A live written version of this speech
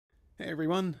Hey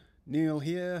everyone, Neil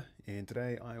here, and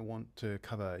today I want to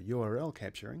cover URL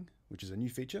capturing, which is a new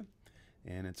feature,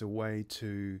 and it's a way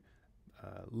to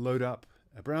load up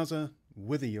a browser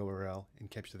with a URL and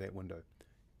capture that window.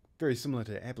 Very similar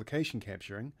to application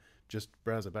capturing, just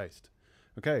browser based.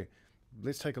 Okay,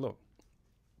 let's take a look.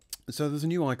 So there's a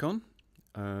new icon.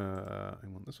 I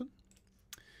want this one.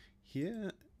 Here,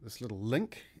 this little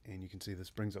link, and you can see this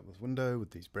brings up this window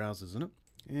with these browsers in it,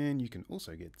 and you can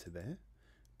also get to there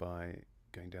by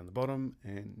going down the bottom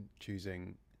and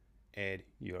choosing add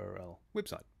URL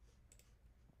website.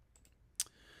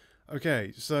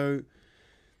 Okay, so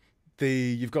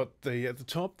you've got at the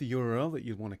top the URL that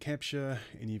you want to capture,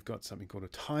 and you've got something called a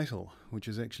title, which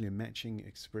is actually a matching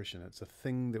expression. It's a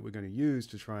thing that we're going to use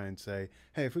to try and say,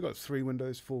 hey, if we've got 3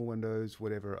 windows, 4 windows,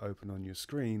 whatever open on your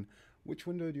screen, which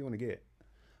window do you want to get?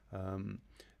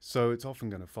 So it's often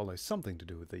going to follow something to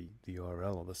do with the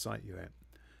URL or the site you're at.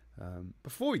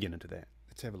 Before we get into that,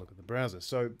 let's have a look at the browser.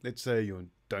 So let's say you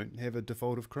don't have a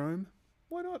default of Chrome.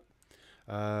 Why not?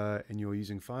 And you're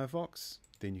using Firefox,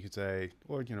 then you could say,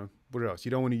 or what else? You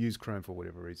don't want to use Chrome for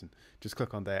whatever reason. Just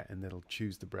click on that and that'll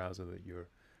choose the browser that you're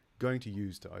going to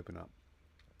use to open up.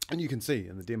 And you can see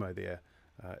in the demo there,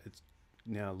 it's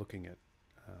now looking at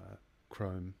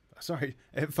Chrome. Sorry,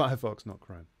 at Firefox, not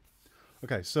Chrome.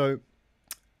 Okay, so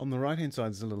on the right hand side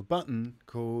there's a little button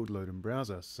called Load in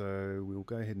Browser. So we'll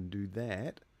go ahead and do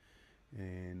that.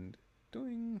 And now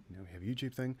we have a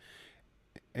YouTube thing.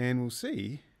 And we'll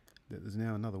see that there's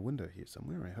now another window here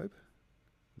somewhere, I hope.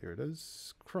 There it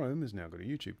is. Chrome has now got a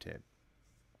YouTube tab.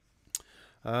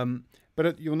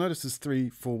 But you'll notice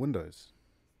there's 4 windows.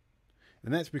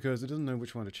 And that's because it doesn't know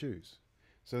which one to choose.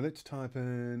 So let's type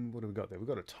in, what have we got there? We've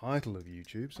got a title of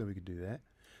YouTube, so we could do that.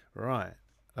 Right.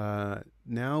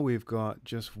 Now we've got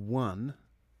just one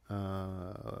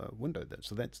window there.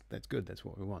 So that's good. That's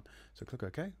what we want. So click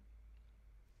OK.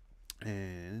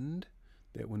 And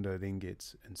that window then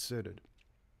gets inserted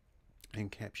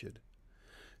and captured.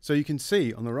 So you can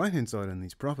see on the right hand side in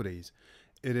these properties,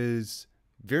 it is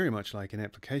very much like an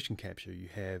application capture. You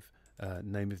have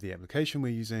name of the application we're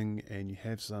using, and you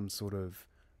have some sort of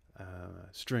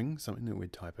string, something that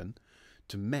we'd type in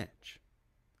to match,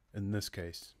 in this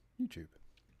case, YouTube.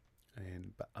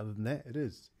 But other than that, it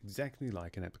is exactly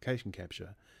like an application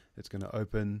capture. It's going to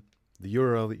open the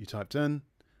URL that you typed in,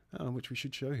 which we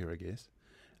should show here, I guess.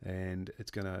 And it's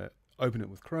going to open it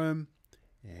with Chrome,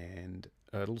 and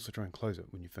it'll also try and close it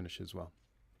when you finish as well.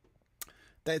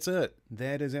 That's it.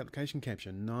 That is application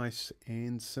capture. Nice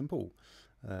and simple.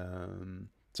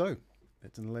 So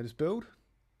that's in the latest build.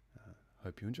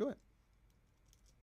 Hope you enjoy it.